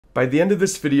By the end of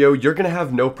this video, you're going to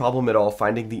have no problem at all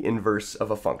finding the inverse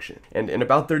of a function. And in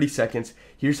about 30 seconds,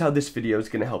 here's how this video is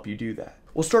going to help you do that.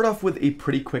 We'll start off with a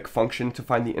pretty quick function to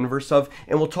find the inverse of,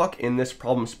 and we'll talk in this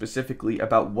problem specifically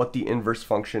about what the inverse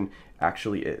function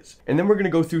actually is. And then we're going to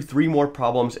go through 3 more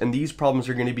problems, and these problems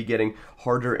are going to be getting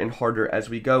harder and harder as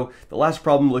we go. The last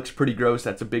problem looks pretty gross.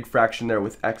 That's a big fraction there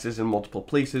with x's in multiple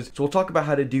places. So we'll talk about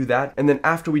how to do that, and then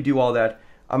after we do all that,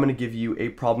 I'm going to give you a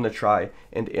problem to try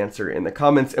and answer in the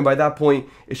comments, and by that point,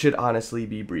 it should honestly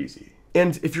be breezy.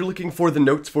 And if you're looking for the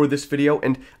notes for this video,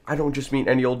 and I don't just mean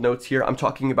any old notes here, I'm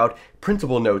talking about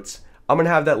printable notes, I'm going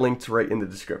to have that linked right in the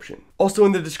description. Also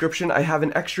in the description, I have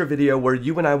an extra video where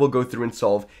you and I will go through and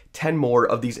solve 10 more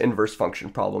of these inverse function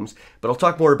problems, but I'll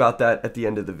talk more about that at the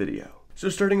end of the video. So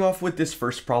starting off with this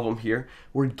first problem here,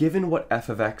 we're given what f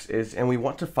of x is, and we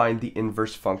want to find the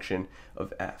inverse function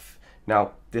of f.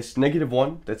 Now, this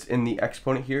 -1 that's in the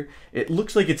exponent here, it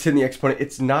looks like it's in the exponent.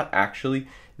 It's not actually.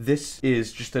 This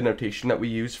is just a notation that we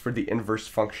use for the inverse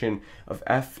function of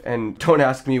f, and don't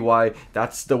ask me why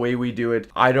that's the way we do it.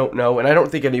 I don't know, and I don't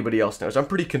think anybody else knows. I'm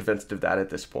pretty convinced of that at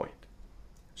this point.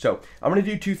 So I'm going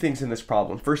to do 2 things in this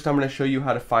problem. First, I'm going to show you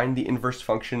how to find the inverse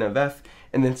function of f,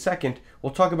 and then second,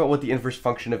 we'll talk about what the inverse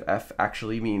function of f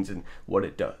actually means and what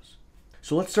it does.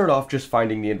 So let's start off just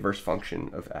finding the inverse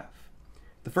function of f.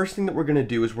 The first thing that we're going to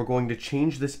do is we're going to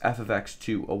change this f of x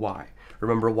to a y.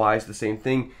 Remember, y is the same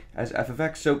thing as f of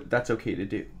x, so that's okay to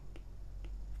do.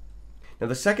 Now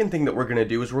the second thing that we're going to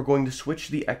do is we're going to switch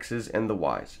the x's and the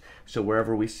y's. So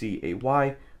wherever we see a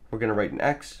y, we're going to write an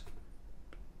x,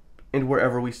 and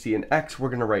wherever we see an x, we're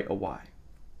going to write a y.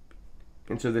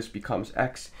 And so this becomes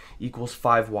x equals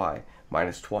 5y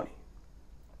minus 20.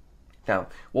 Now,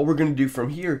 what we're going to do from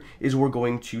here is we're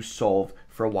going to solve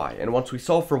for y. And once we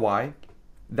solve for y,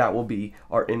 that will be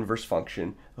our inverse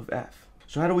function of f.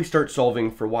 So how do we start solving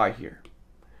for y here?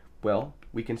 Well,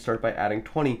 we can start by adding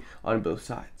 20 on both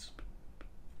sides.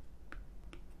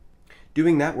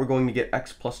 Doing that, we're going to get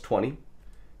x plus 20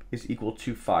 is equal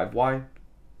to 5y.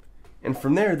 And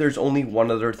from there, there's only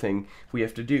one other thing we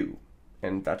have to do,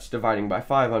 and that's dividing by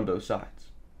 5 on both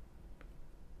sides.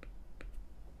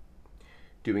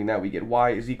 Doing that, we get y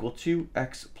is equal to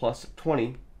x plus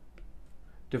 20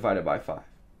 divided by 5.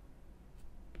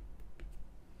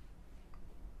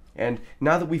 And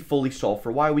now that we've fully solved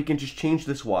for y, we can just change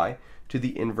this y to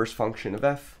the inverse function of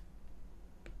f.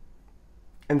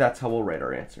 And that's how we'll write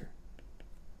our answer.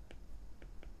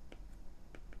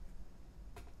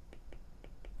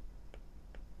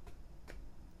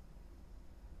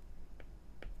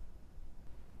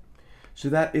 So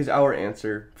that is our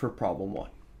answer for problem 1.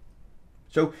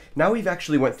 So now we've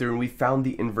actually went through and we found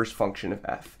the inverse function of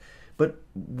f. But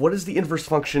what does the inverse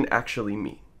function actually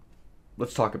mean?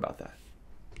 Let's talk about that.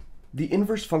 The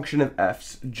inverse function of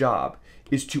f's job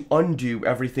is to undo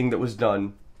everything that was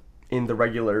done in the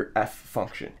regular f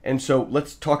function. And so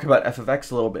let's talk about f of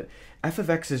x a little bit. F of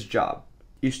x's job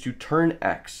is to turn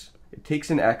x, it takes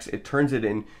an x, it turns it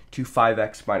into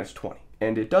 5x minus 20.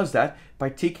 And it does that by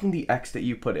taking the x that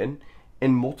you put in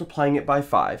and multiplying it by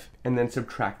 5 and then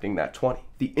subtracting that 20.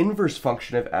 The inverse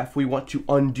function of f, we want to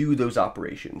undo those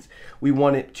operations. We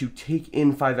want it to take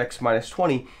in 5x minus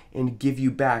 20 and give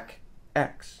you back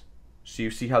x. So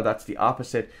you see how that's the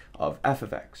opposite of f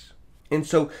of x. And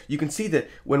so you can see that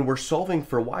when we're solving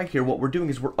for y here, what we're doing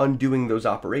is we're undoing those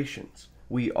operations.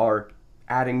 We are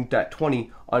adding that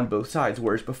 20 on both sides,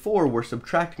 whereas before we're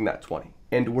subtracting that 20.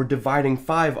 And we're dividing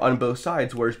 5 on both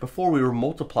sides, whereas before we were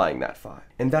multiplying that 5.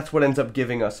 And that's what ends up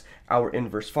giving us our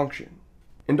inverse function.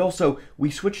 And also,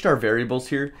 we switched our variables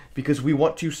here because we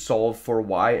want to solve for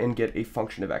y and get a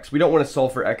function of x. We don't want to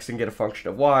solve for x and get a function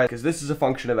of y because this is a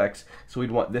function of x, so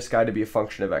we'd want this guy to be a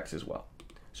function of x as well.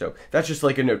 So that's just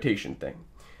like a notation thing.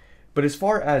 But as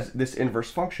far as this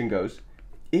inverse function goes,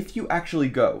 if you actually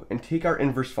go and take our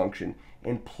inverse function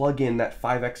and plug in that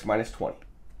 5x minus 20,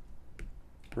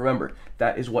 remember,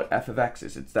 that is what f of x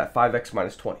is. It's that 5x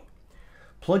minus 20.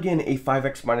 Plug in a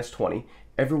 5x minus 20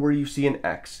 everywhere you see an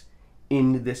x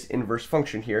in this inverse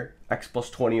function here, x plus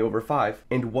 20 over 5,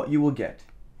 and what you will get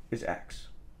is x.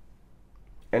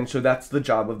 And so that's the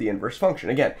job of the inverse function.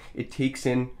 Again, it takes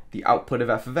in the output of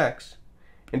f of x,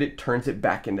 and it turns it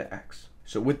back into x.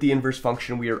 So with the inverse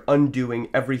function, we are undoing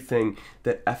everything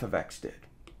that f of x did.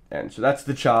 And so that's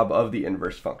the job of the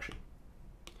inverse function.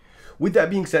 With that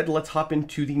being said, let's hop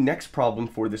into the next problem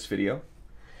for this video.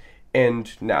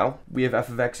 And now we have f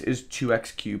of x is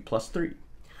 2x cubed plus 3.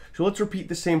 So let's repeat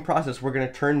the same process. We're going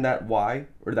to turn that y,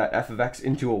 or that f of x,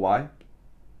 into a y.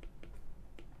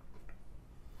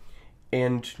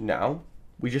 And now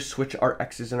we just switch our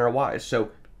x's and our y's.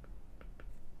 So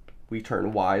we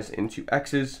turn y's into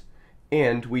x's,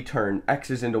 and we turn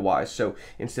x's into y's. So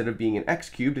instead of being an x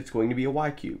cubed, it's going to be a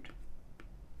y cubed.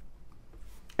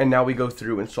 And now we go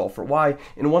through and solve for y,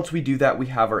 and once we do that, we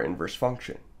have our inverse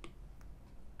function.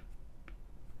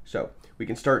 So we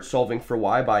can start solving for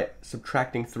y by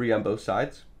subtracting 3 on both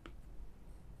sides.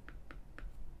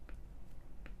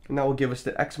 And that will give us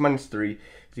that x minus 3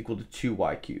 is equal to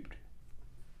 2y cubed.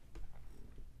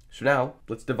 So now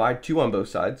let's divide 2 on both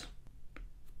sides,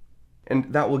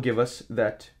 and that will give us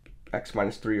that x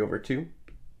minus 3 over 2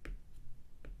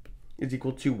 is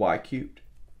equal to y cubed.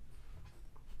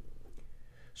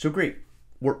 So great,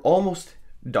 we're almost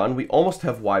done. We almost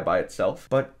have y by itself,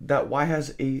 but that y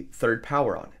has a third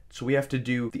power on it. So we have to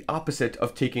do the opposite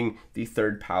of taking the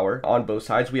third power on both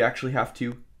sides. We actually have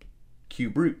to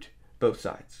cube root both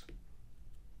sides.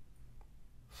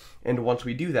 And once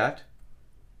we do that,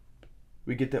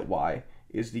 we get that y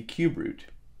is the cube root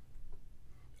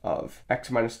of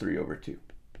x minus 3 over 2.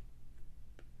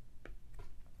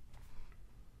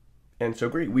 And so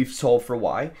great, we've solved for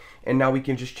y, and now we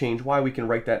can just change y. We can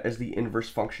write that as the inverse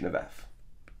function of f.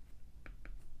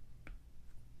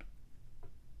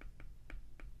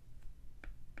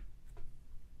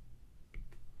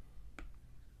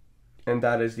 And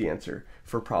that is the answer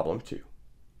for problem 2.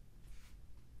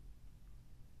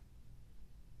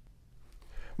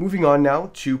 Moving on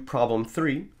now to problem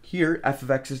 3. Here, f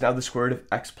of x is now the square root of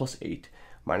x plus 8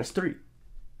 minus 3.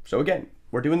 So again,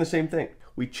 we're doing the same thing.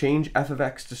 We change f of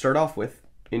x to start off with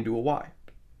into a y.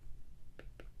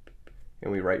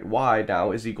 And we write y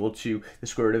now is equal to the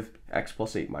square root of x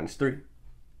plus 8 minus 3.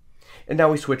 And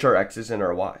now we switch our x's and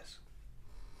our y's.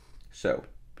 So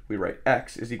we write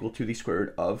x is equal to the square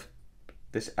root of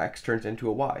this x turns into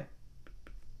a y.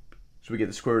 So we get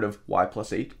the square root of y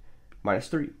plus 8 minus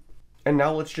 3. And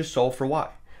now let's just solve for y.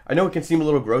 I know it can seem a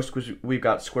little gross because we've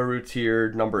got square roots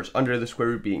here, numbers under the square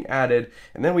root being added,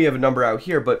 and then we have a number out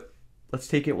here, but let's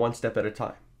take it one step at a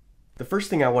time. The first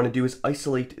thing I want to do is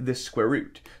isolate this square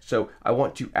root. So I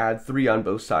want to add 3 on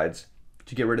both sides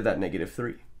to get rid of that negative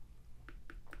 3.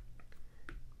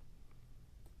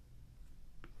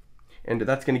 And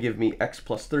that's going to give me x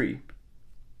plus 3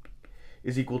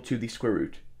 is equal to the square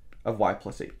root of y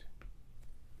plus 8.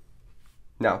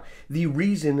 Now, the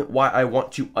reason why I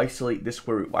want to isolate this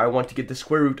square root, why I want to get the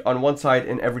square root on one side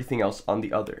and everything else on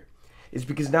the other, is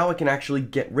because now I can actually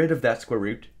get rid of that square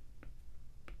root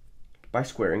by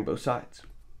squaring both sides.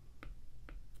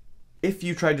 If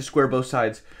you tried to square both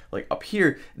sides like up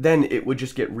here, then it would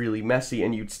just get really messy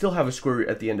and you'd still have a square root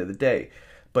at the end of the day.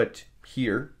 But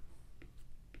here,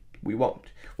 we won't.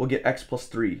 We'll get x plus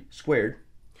 3 squared,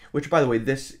 which, by the way,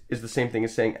 this is the same thing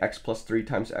as saying x plus 3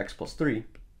 times x plus 3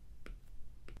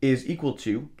 is equal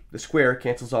to, the square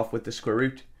cancels off with the square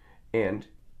root, and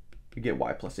we get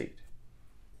y plus 8.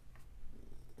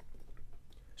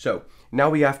 So now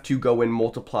we have to go and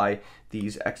multiply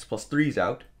these x plus 3's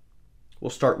out.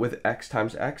 We'll start with x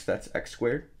times x, that's x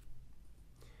squared.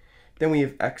 Then we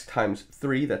have x times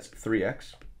 3, that's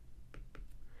 3x.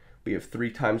 We have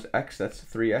 3 times x, that's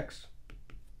 3x.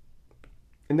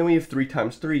 And then we have 3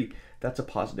 times 3, that's a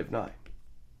positive 9.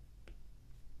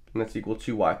 And that's equal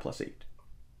to y plus 8.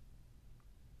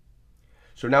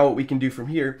 So now what we can do from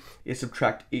here is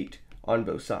subtract 8 on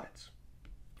both sides.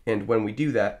 And when we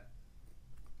do that,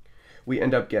 we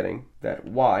end up getting that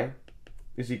y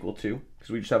is equal to,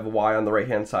 because we just have a y on the right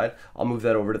hand side, I'll move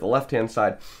that over to the left hand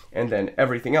side, and then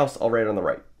everything else I'll write on the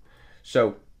right.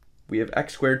 So we have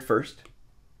x squared first.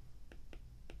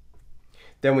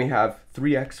 Then we have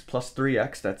 3x plus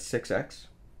 3x, that's 6x.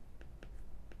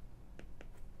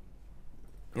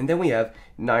 And then we have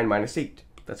 9 minus 8,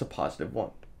 that's a positive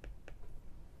 1.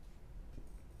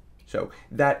 So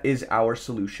that is our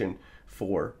solution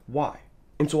for y.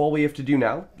 And so all we have to do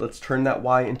now, let's turn that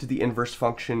y into the inverse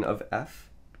function of f.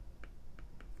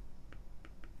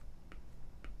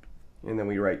 And then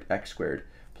we write x squared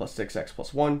plus 6x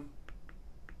plus 1.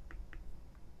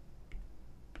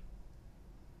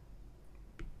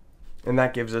 And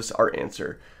that gives us our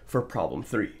answer for problem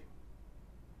 3.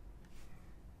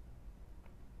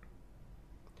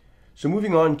 So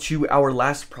moving on to our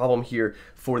last problem here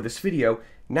for this video,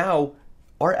 now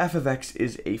our f of x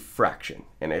is a fraction,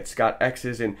 and it's got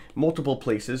x's in multiple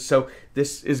places, so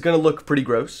this is going to look pretty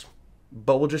gross,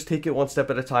 but we'll just take it one step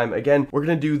at a time. Again, we're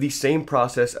going to do the same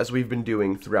process as we've been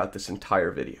doing throughout this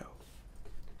entire video.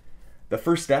 The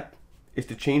first step is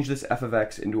to change this f of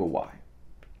x into a y.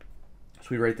 So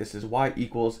we write this as y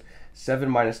equals 7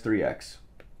 minus 3x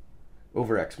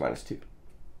over x minus 2.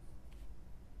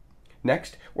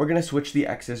 Next, we're going to switch the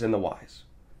x's and the y's.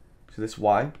 So this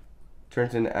y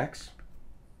turns into x,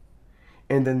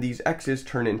 and then these x's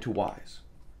turn into y's.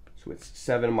 So it's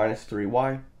 7 minus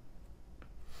 3y,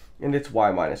 and it's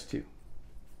y minus 2.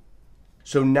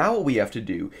 So now what we have to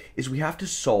do is we have to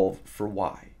solve for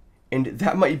y. And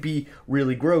that might be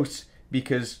really gross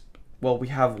because, well, we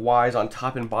have y's on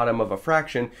top and bottom of a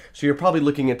fraction, so you're probably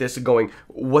looking at this and going,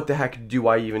 what the heck do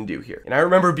I even do here? And I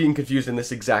remember being confused in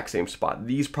this exact same spot.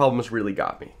 These problems really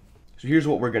got me. So here's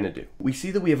what we're gonna do. We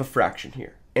see that we have a fraction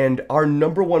here, and our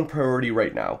number one priority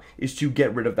right now is to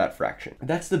get rid of that fraction.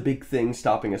 That's the big thing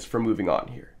stopping us from moving on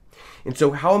here. And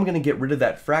so how I'm gonna get rid of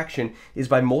that fraction is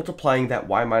by multiplying that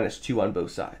y minus 2 on both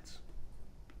sides.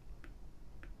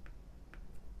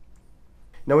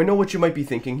 Now I know what you might be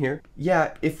thinking here.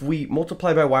 Yeah, if we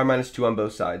multiply by y minus 2 on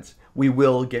both sides, we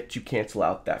will get to cancel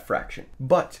out that fraction.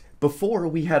 But before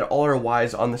we had all our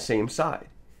y's on the same side.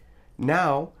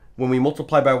 Now, when we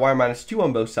multiply by y minus 2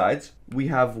 on both sides, we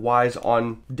have y's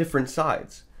on different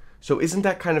sides. So isn't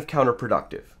that kind of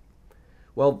counterproductive?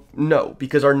 Well, no,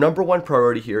 because our number one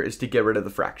priority here is to get rid of the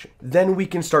fraction. Then we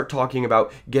can start talking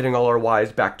about getting all our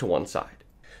y's back to one side.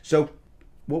 So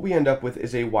what we end up with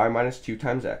is a y minus 2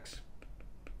 times x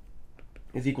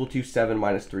is equal to 7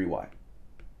 minus 3y.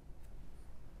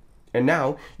 And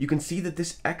now you can see that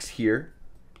this x here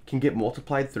can get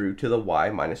multiplied through to the y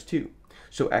minus 2.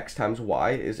 So x times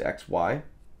y is xy,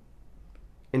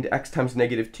 and x times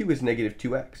negative 2 is negative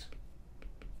 2x.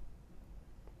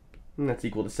 And that's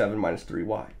equal to 7 minus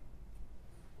 3y.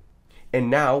 And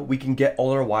now we can get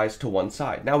all our y's to one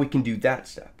side. Now we can do that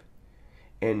step.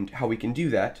 And how we can do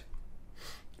that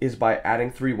is by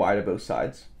adding 3y to both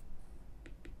sides.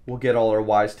 We'll get all our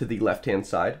y's to the left-hand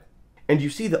side. And you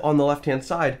see that on the left-hand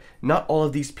side, not all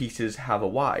of these pieces have a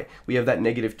y. We have that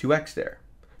negative 2x there.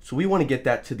 So we want to get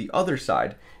that to the other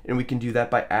side, and we can do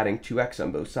that by adding 2x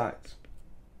on both sides.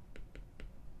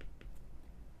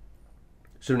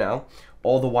 So now,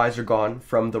 all the y's are gone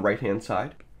from the right-hand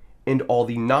side, and all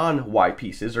the non-y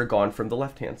pieces are gone from the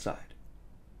left-hand side.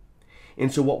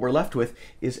 And so what we're left with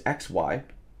is xy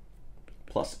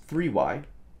plus 3y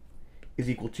is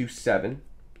equal to 7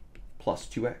 plus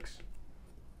 2x.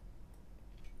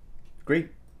 Great.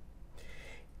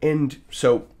 And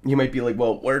so you might be like,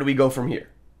 well, where do we go from here?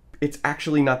 It's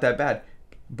actually not that bad.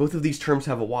 Both of these terms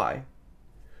have a y,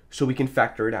 so we can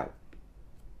factor it out.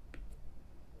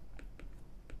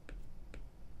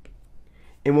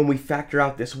 And when we factor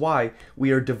out this y,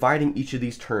 we are dividing each of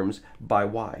these terms by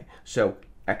y. So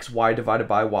xy divided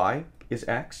by y is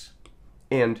x,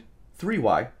 and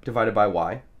 3y divided by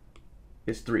y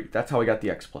is 3. That's how I got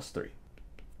the x plus 3. And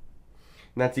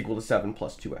that's equal to 7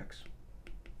 plus 2x.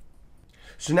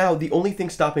 So now the only thing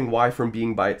stopping y from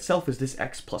being by itself is this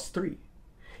x plus 3.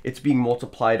 It's being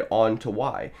multiplied onto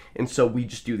y. And so we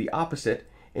just do the opposite,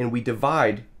 and we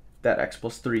divide that x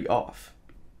plus 3 off.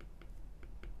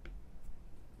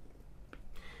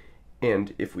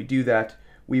 And if we do that,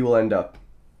 we will end up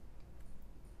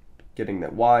getting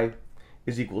that y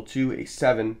is equal to a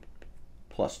 7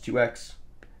 plus 2x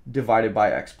divided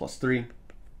by x plus 3.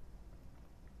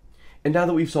 And now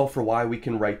that we've solved for y, we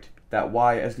can write that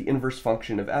y as the inverse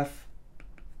function of f.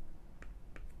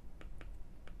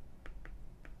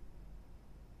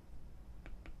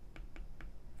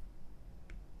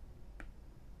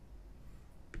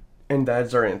 And that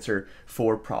is our answer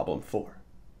for problem 4.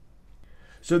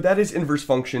 So that is inverse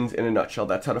functions in a nutshell.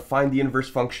 That's how to find the inverse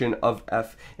function of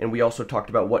f, and we also talked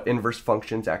about what inverse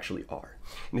functions actually are.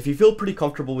 And if you feel pretty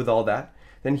comfortable with all that,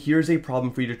 then here's a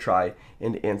problem for you to try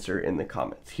and answer in the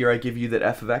comments. Here I give you that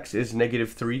f of x is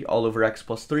negative 3 all over x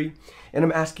plus 3, and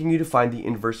I'm asking you to find the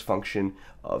inverse function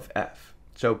of f.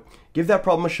 So give that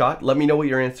problem a shot. Let me know what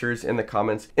your answer is in the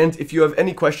comments. And if you have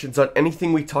any questions on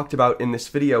anything we talked about in this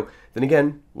video, then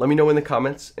again, let me know in the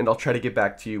comments, and I'll try to get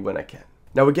back to you when I can.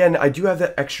 Now again, I do have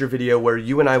that extra video where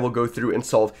you and I will go through and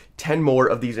solve 10 more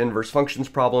of these inverse functions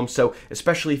problems, so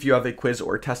especially if you have a quiz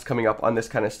or a test coming up on this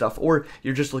kind of stuff, or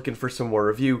you're just looking for some more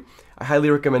review, I highly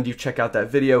recommend you check out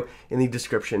that video in the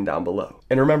description down below.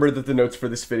 And remember that the notes for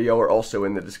this video are also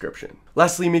in the description.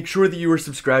 Lastly, make sure that you are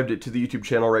subscribed to the YouTube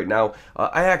channel right now.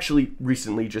 I actually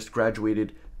recently just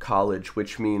graduated college,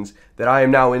 which means that I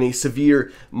am now in a severe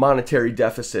monetary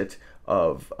deficit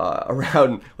of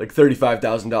around like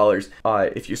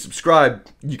 $35,000. If you subscribe,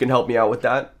 you can help me out with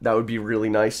that. That would be really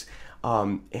nice.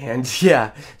 And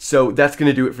yeah, so that's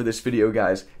gonna do it for this video,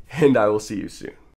 guys, and I will see you soon.